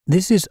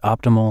This is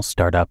Optimal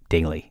Startup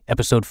Daily,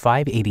 episode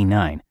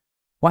 589,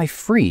 Why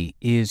Free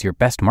is Your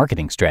Best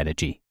Marketing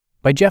Strategy,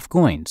 by Jeff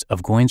Goins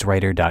of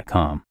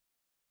GoinsWriter.com.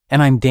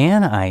 And I'm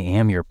Dan, I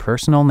am your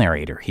personal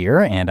narrator here,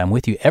 and I'm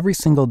with you every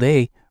single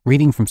day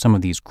reading from some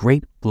of these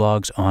great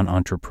blogs on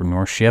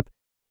entrepreneurship.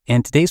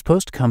 And today's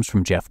post comes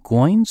from Jeff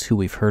Goins, who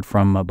we've heard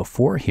from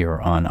before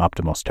here on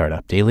Optimal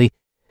Startup Daily.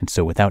 And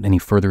so without any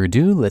further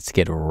ado, let's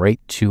get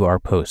right to our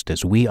post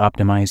as we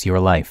optimize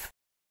your life.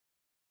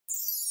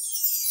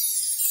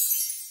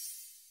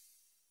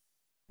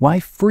 Why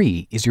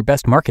Free is Your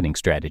Best Marketing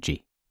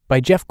Strategy,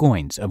 by Jeff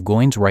Goins of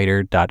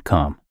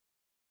GoinsWriter.com.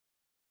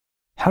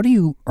 How do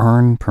you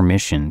earn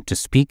permission to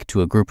speak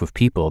to a group of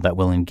people that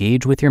will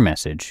engage with your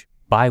message,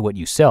 buy what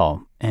you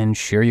sell, and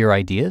share your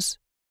ideas?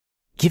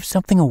 Give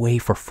something away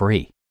for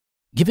free.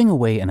 Giving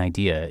away an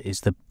idea is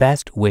the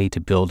best way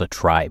to build a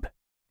tribe.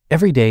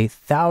 Every day,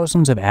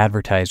 thousands of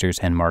advertisers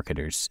and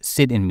marketers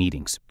sit in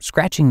meetings,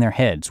 scratching their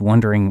heads,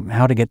 wondering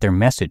how to get their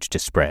message to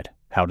spread,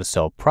 how to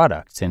sell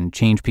products and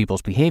change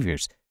people's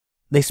behaviors.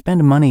 They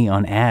spend money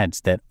on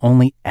ads that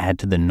only add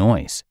to the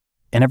noise,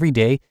 and every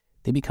day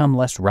they become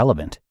less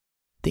relevant.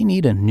 They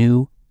need a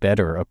new,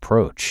 better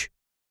approach.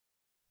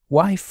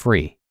 Why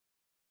free?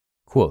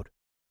 Quote,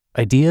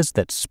 ideas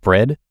that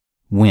spread,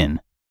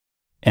 win.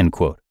 End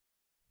quote.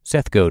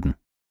 Seth Godin.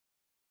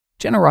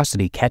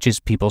 Generosity catches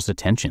people's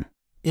attention.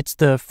 It's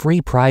the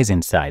free prize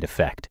inside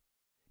effect.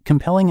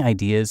 Compelling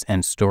ideas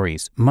and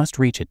stories must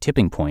reach a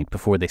tipping point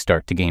before they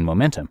start to gain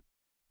momentum.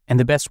 And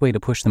the best way to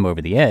push them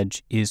over the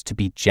edge is to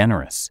be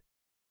generous.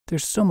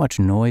 There's so much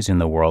noise in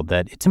the world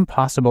that it's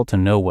impossible to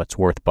know what's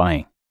worth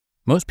buying.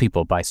 Most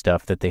people buy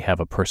stuff that they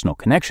have a personal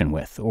connection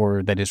with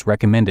or that is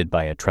recommended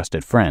by a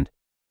trusted friend.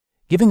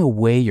 Giving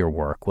away your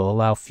work will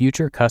allow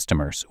future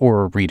customers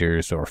or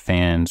readers or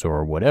fans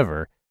or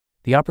whatever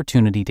the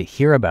opportunity to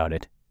hear about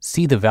it,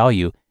 see the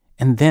value,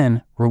 and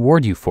then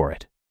reward you for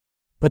it.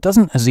 But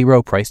doesn't a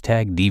zero price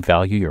tag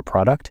devalue your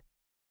product?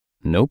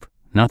 Nope,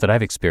 not that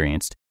I've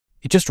experienced.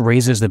 It just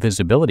raises the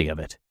visibility of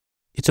it.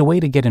 It's a way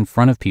to get in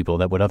front of people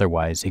that would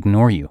otherwise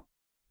ignore you.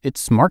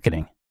 It's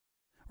marketing.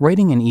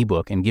 Writing an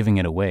ebook and giving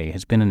it away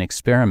has been an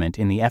experiment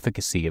in the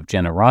efficacy of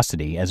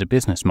generosity as a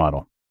business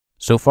model.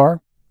 So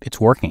far,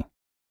 it's working.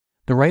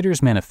 The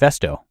Writer's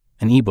Manifesto,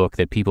 an ebook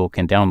that people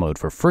can download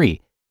for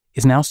free,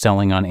 is now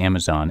selling on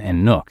Amazon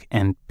and Nook,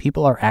 and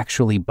people are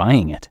actually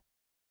buying it.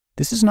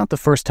 This is not the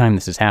first time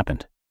this has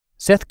happened.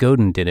 Seth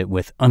Godin did it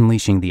with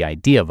Unleashing the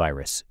Idea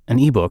Virus, an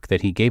ebook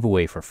that he gave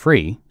away for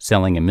free,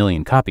 selling 1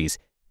 million copies,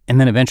 and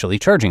then eventually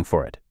charging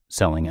for it,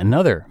 selling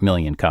another 1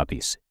 million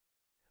copies.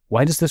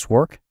 Why does this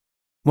work?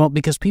 Well,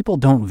 because people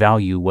don't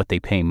value what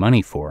they pay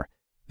money for.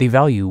 They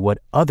value what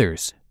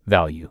others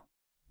value,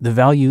 the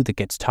value that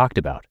gets talked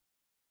about.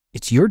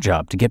 It's your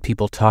job to get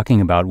people talking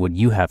about what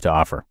you have to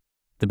offer.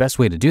 The best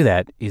way to do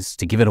that is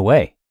to give it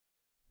away.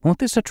 Won't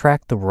this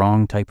attract the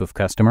wrong type of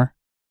customer?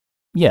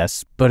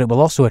 Yes, but it will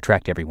also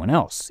attract everyone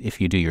else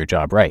if you do your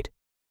job right.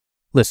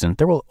 Listen,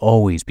 there will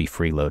always be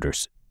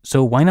freeloaders,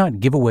 so why not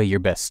give away your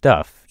best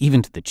stuff,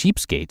 even to the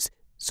cheapskates,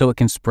 so it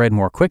can spread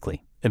more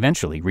quickly,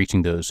 eventually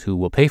reaching those who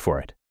will pay for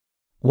it?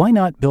 Why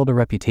not build a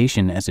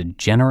reputation as a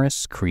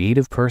generous,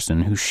 creative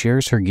person who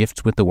shares her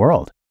gifts with the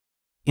world?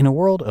 In a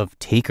world of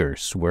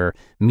takers, where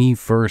me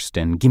first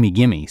and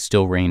gimme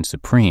still reign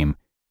supreme,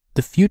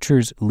 the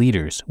future's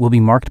leaders will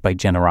be marked by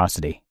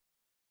generosity.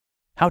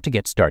 How to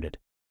get started.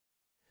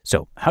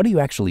 So, how do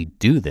you actually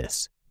do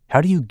this?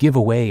 How do you give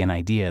away an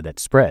idea that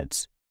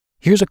spreads?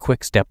 Here's a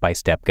quick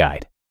step-by-step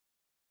guide.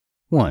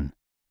 1.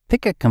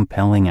 Pick a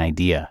compelling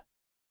idea.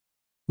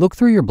 Look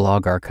through your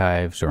blog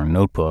archives or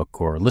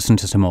notebook or listen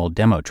to some old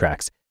demo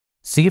tracks.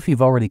 See if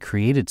you've already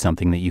created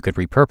something that you could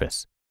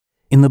repurpose.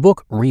 In the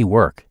book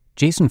Rework,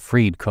 Jason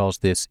Fried calls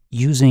this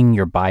using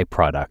your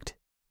byproduct.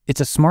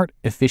 It's a smart,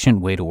 efficient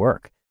way to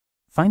work.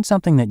 Find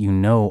something that you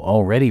know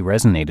already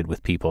resonated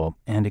with people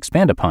and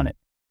expand upon it.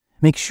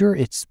 Make sure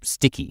it's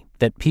sticky,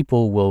 that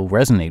people will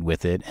resonate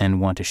with it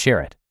and want to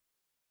share it.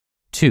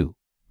 2.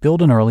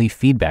 Build an early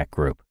feedback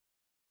group.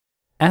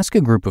 Ask a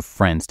group of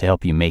friends to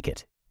help you make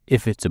it.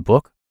 If it's a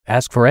book,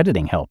 ask for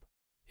editing help.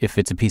 If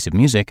it's a piece of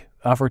music,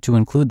 offer to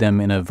include them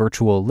in a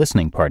virtual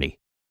listening party.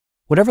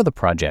 Whatever the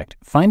project,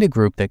 find a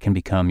group that can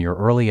become your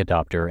early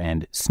adopter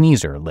and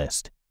sneezer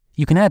list.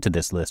 You can add to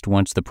this list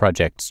once the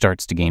project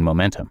starts to gain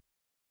momentum.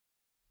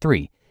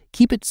 3.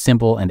 Keep it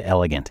simple and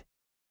elegant.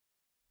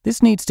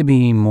 This needs to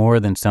be more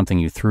than something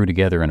you threw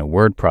together in a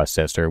word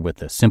processor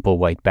with a simple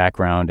white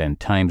background and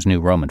Times New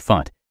Roman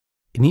font.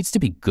 It needs to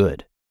be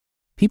good.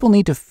 People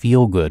need to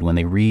feel good when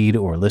they read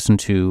or listen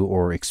to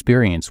or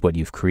experience what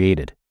you've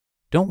created.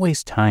 Don't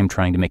waste time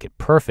trying to make it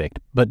perfect,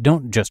 but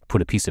don't just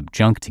put a piece of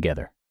junk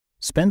together.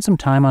 Spend some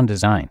time on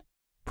design.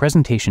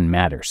 Presentation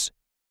matters.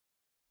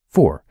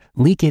 4.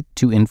 Leak it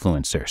to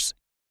influencers.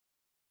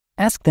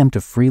 Ask them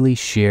to freely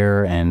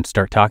share and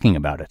start talking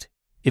about it.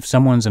 If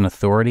someone's an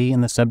authority in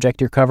the subject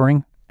you're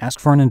covering, ask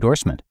for an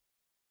endorsement.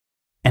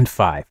 And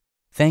 5,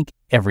 thank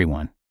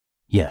everyone.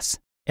 Yes,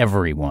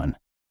 everyone.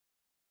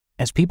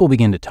 As people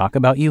begin to talk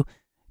about you,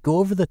 Go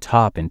over the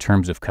top in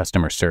terms of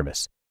customer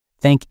service.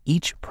 Thank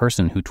each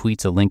person who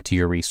tweets a link to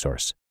your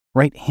resource.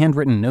 Write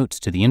handwritten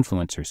notes to the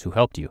influencers who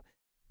helped you.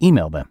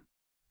 Email them.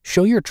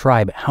 Show your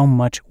tribe how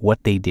much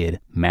what they did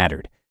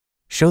mattered.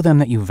 Show them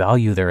that you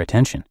value their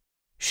attention.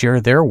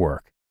 Share their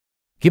work.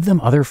 Give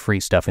them other free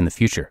stuff in the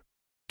future.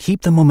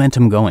 Keep the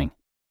momentum going.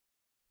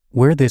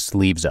 Where this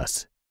leaves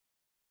us.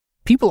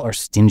 People are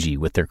stingy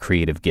with their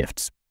creative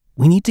gifts.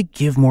 We need to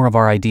give more of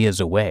our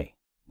ideas away.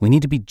 We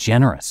need to be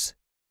generous.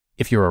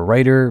 If you're a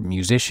writer,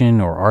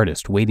 musician, or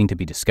artist waiting to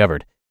be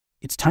discovered,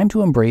 it's time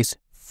to embrace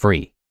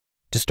free,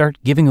 to start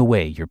giving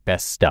away your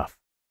best stuff.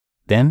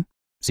 Then,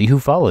 see who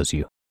follows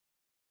you.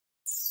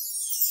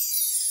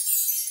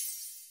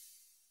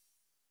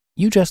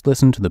 You just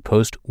listened to the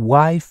post,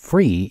 Why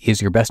Free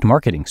is Your Best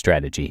Marketing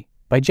Strategy,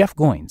 by Jeff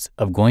Goins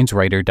of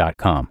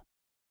GoinsWriter.com.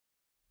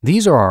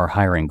 These are our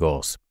hiring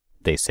goals,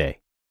 they say.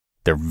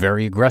 They're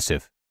very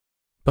aggressive.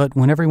 But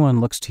when everyone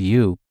looks to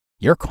you,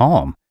 you're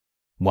calm.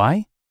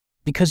 Why?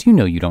 Because you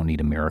know you don't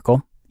need a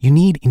miracle. You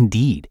need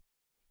Indeed.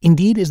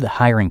 Indeed is the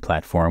hiring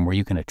platform where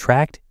you can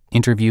attract,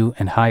 interview,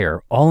 and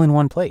hire all in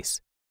one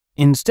place.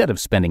 Instead of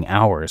spending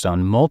hours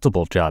on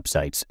multiple job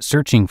sites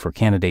searching for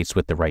candidates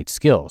with the right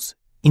skills,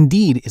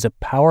 Indeed is a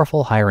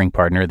powerful hiring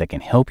partner that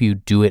can help you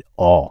do it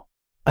all.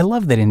 I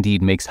love that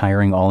Indeed makes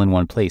hiring all in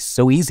one place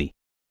so easy.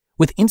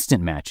 With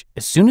Instant Match,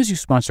 as soon as you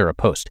sponsor a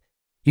post,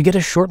 you get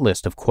a short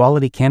list of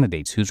quality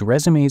candidates whose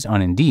resumes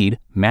on Indeed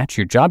match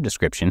your job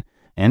description,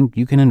 and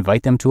you can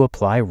invite them to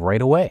apply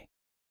right away.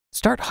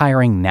 Start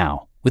hiring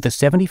now with a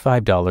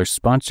 $75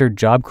 sponsored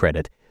job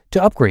credit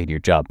to upgrade your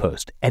job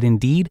post at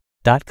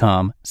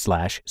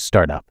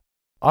Indeed.com/startup.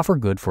 Offer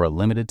good for a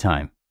limited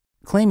time.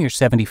 Claim your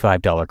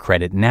 $75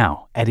 credit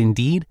now at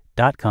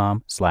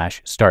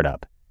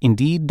Indeed.com/startup.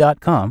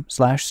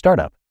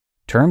 Indeed.com/startup.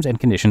 Terms and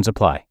conditions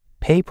apply.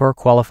 Pay per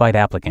qualified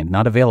applicant,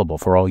 not available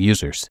for all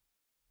users.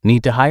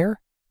 Need to hire?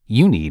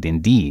 You need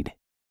Indeed.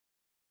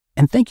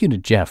 And thank you to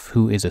Jeff,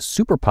 who is a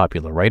super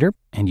popular writer,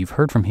 and you've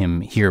heard from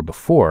him here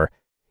before.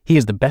 He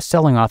is the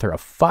best-selling author of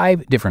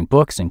 5 different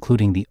books,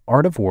 including The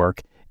Art of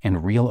Work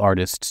and Real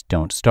Artists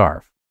Don't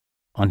Starve.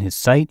 On his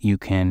site, you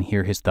can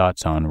hear his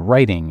thoughts on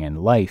writing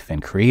and life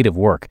and creative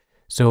work,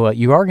 so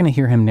you are going to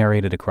hear him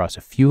narrated across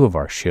a few of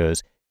our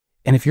shows.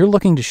 And if you're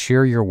looking to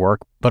share your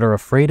work but are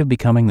afraid of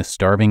becoming the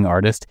starving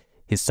artist,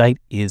 his site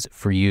is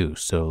for you.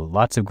 So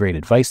lots of great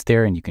advice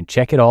there, and you can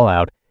check it all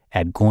out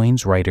at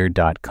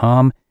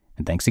GoinsWriter.com.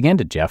 And thanks again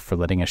to Jeff for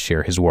letting us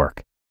share his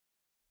work.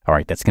 All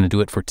right, that's going to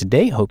do it for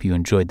today. Hope you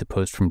enjoyed the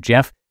post from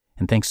Jeff,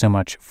 and thanks so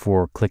much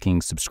for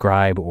clicking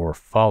subscribe or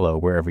follow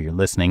wherever you're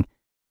listening.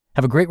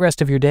 Have a great rest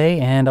of your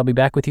day, and I'll be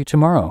back with you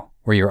tomorrow,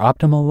 where your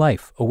optimal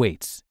life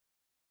awaits.